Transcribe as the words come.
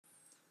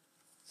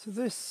So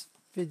this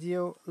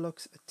video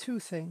looks at two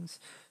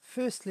things.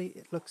 Firstly,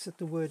 it looks at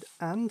the word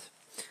and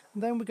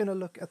then we're going to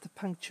look at the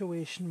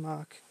punctuation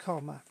mark,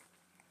 comma,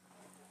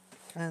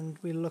 and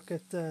we'll look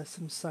at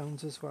some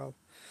sounds as well.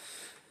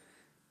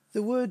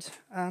 The word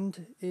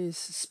and is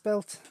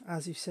spelt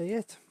as you say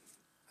it,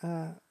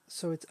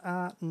 so it's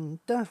a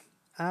and d,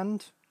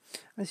 and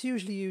it's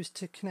usually used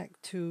to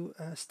connect two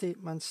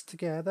statements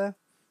together.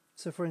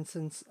 So for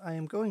instance, I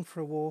am going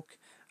for a walk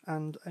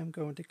and I'm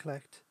going to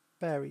collect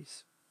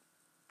berries.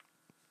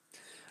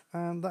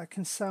 And that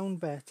can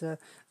sound better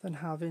than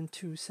having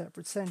two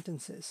separate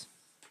sentences.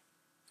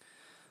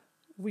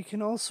 We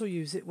can also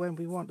use it when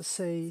we want to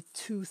say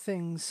two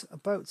things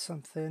about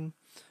something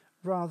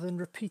rather than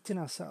repeating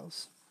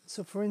ourselves.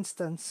 So for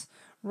instance,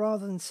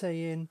 rather than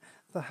saying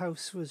the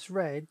house was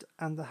red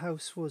and the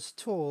house was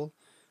tall,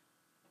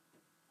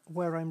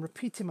 where I'm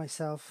repeating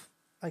myself,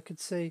 I could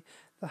say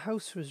the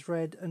house was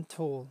red and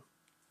tall.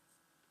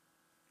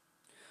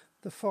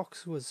 The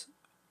fox was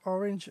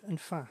orange and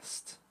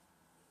fast.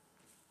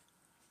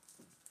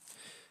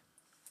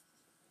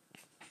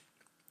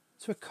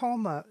 So a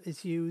comma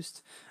is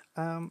used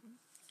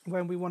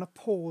when we want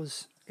to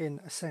pause in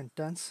a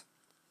sentence.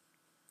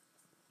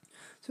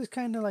 So it's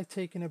kind of like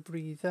taking a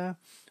breather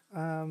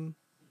in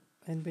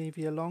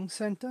maybe a long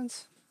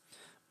sentence,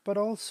 but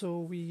also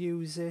we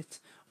use it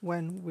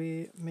when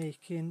we're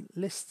making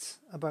lists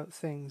about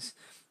things.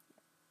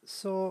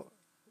 So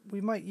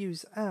we might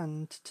use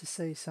and to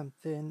say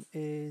something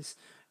is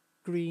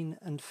green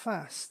and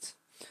fast,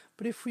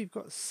 but if we've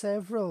got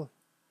several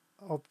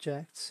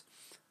objects,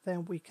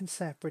 then we can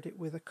separate it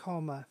with a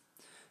comma.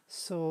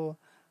 So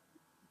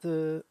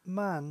the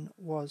man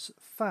was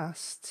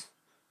fast,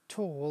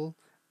 tall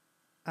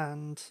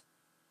and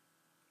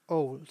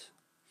old.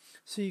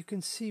 So you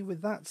can see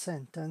with that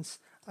sentence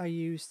I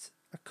used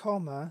a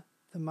comma.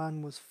 The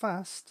man was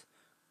fast,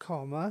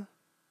 comma,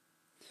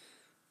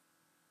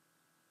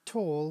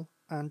 tall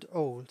and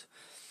old.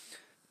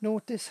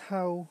 Notice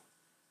how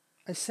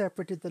I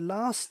separated the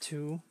last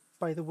two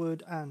by the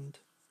word and.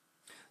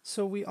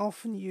 So we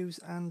often use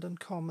and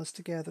commas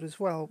together as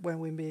well when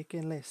we're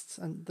making lists,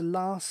 and the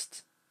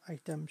last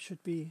item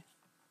should be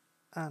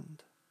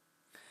and.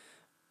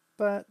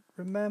 But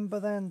remember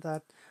then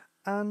that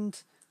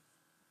and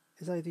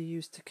is either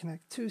used to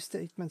connect two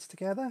statements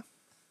together,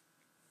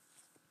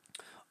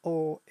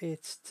 or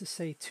it's to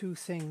say two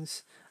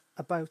things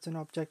about an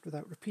object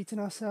without repeating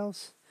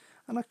ourselves,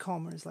 and a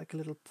comma is like a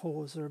little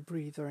pause or a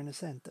breather in a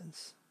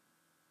sentence.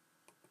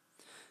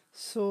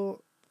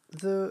 So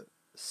the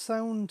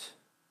sound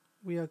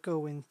we are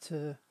going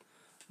to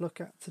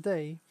look at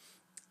today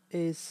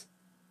is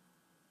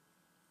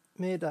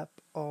made up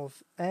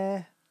of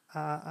a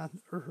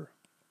and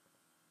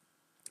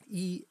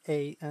e,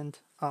 a and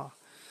r.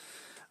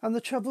 And the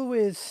trouble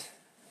with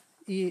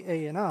e,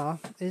 a and r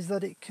is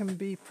that it can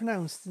be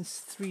pronounced in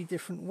three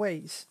different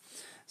ways.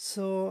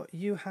 So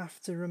you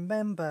have to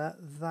remember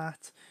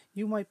that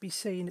you might be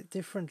saying it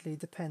differently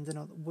depending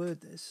on what the word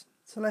is.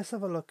 So let's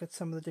have a look at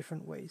some of the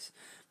different ways.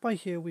 By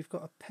here we've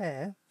got a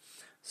pair.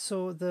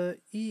 So the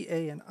E,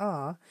 A and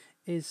R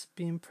is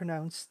being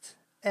pronounced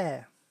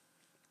air.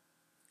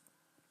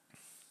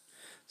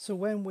 So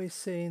when we're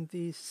seeing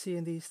these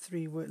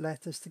three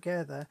letters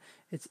together,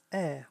 it's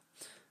air.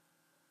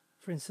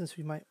 For instance,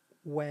 we might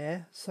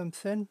wear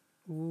something,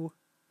 ooh,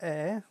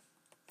 air.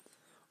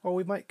 Or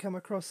we might come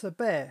across a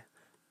bear,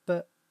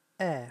 but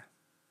air.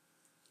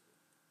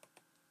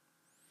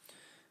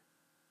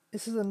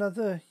 This is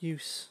another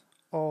use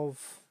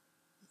of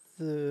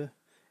the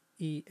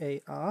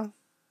EAR.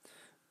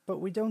 But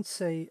we don't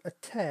say a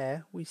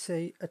tear, we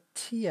say a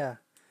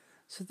tear.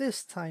 So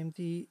this time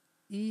the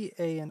E,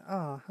 A and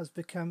R has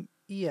become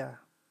ear.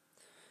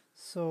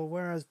 So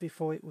whereas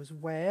before it was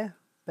wear,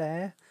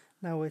 bear,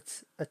 now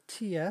it's a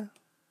tear,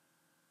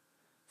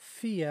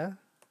 fear,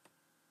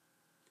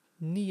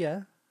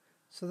 near.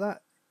 So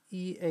that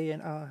E, A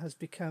and R has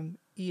become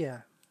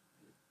ear.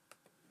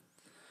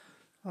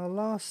 Our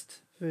last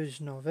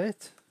version of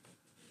it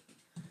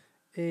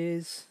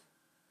is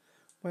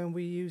when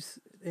we use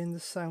in the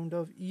sound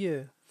of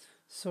year.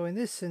 So in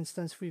this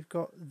instance we've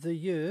got the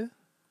year,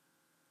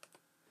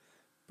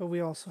 but we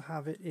also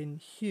have it in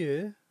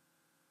here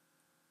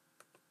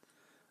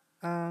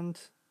and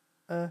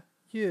a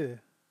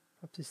year.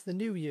 Perhaps it's the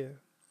new year.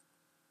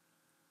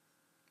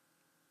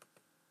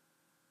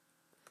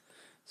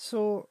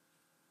 So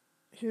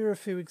here are a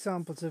few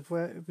examples of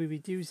where we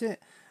would use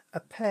it. A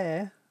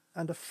pear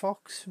and a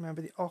fox.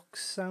 Remember the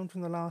ox sound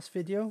from the last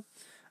video?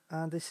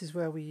 And this is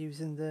where we're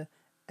using the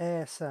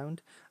air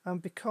sound.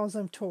 And because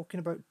I'm talking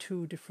about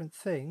two different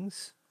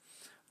things,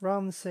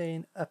 rather than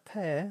saying a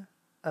pear,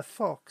 a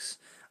fox,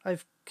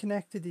 I've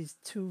connected these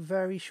two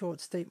very short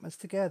statements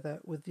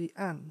together with the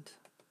and.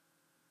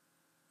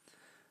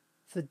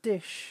 The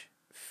dish,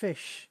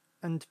 fish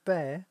and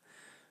bear.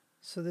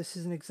 So this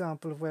is an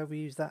example of where we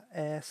use that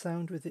air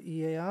sound with the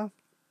EAR.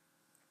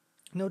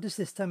 Notice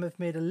this time I've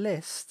made a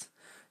list,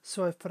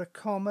 so I've put a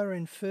comma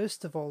in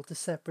first of all to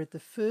separate the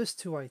first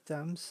two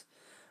items,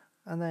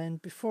 and then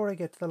before I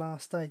get to the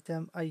last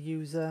item I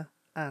use a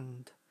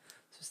and.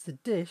 So it's the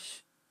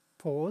dish,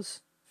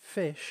 pause,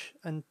 fish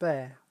and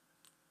bear.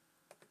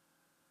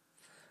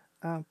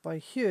 By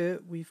here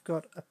we've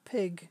got a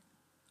pig,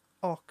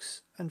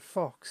 ox and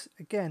fox.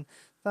 Again,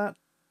 that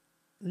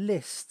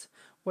list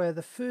where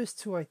the first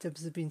two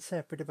items have been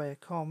separated by a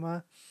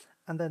comma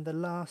and then the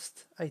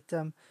last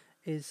item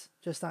is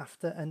just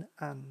after an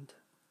and.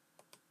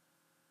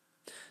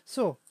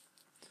 So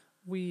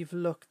we've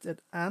looked at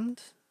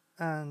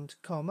and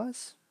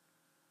commas.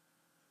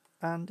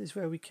 And is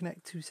where we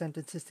connect two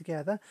sentences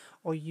together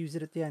or use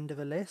it at the end of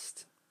a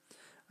list.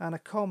 And a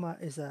comma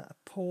is a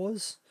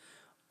pause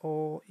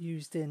or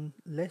used in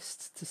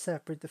lists to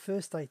separate the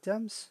first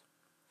items.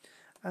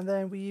 And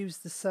then we use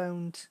the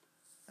sound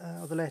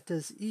or the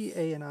letters E,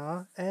 A and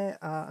R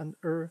and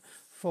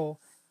for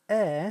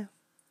air,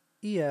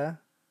 ear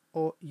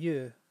or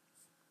you.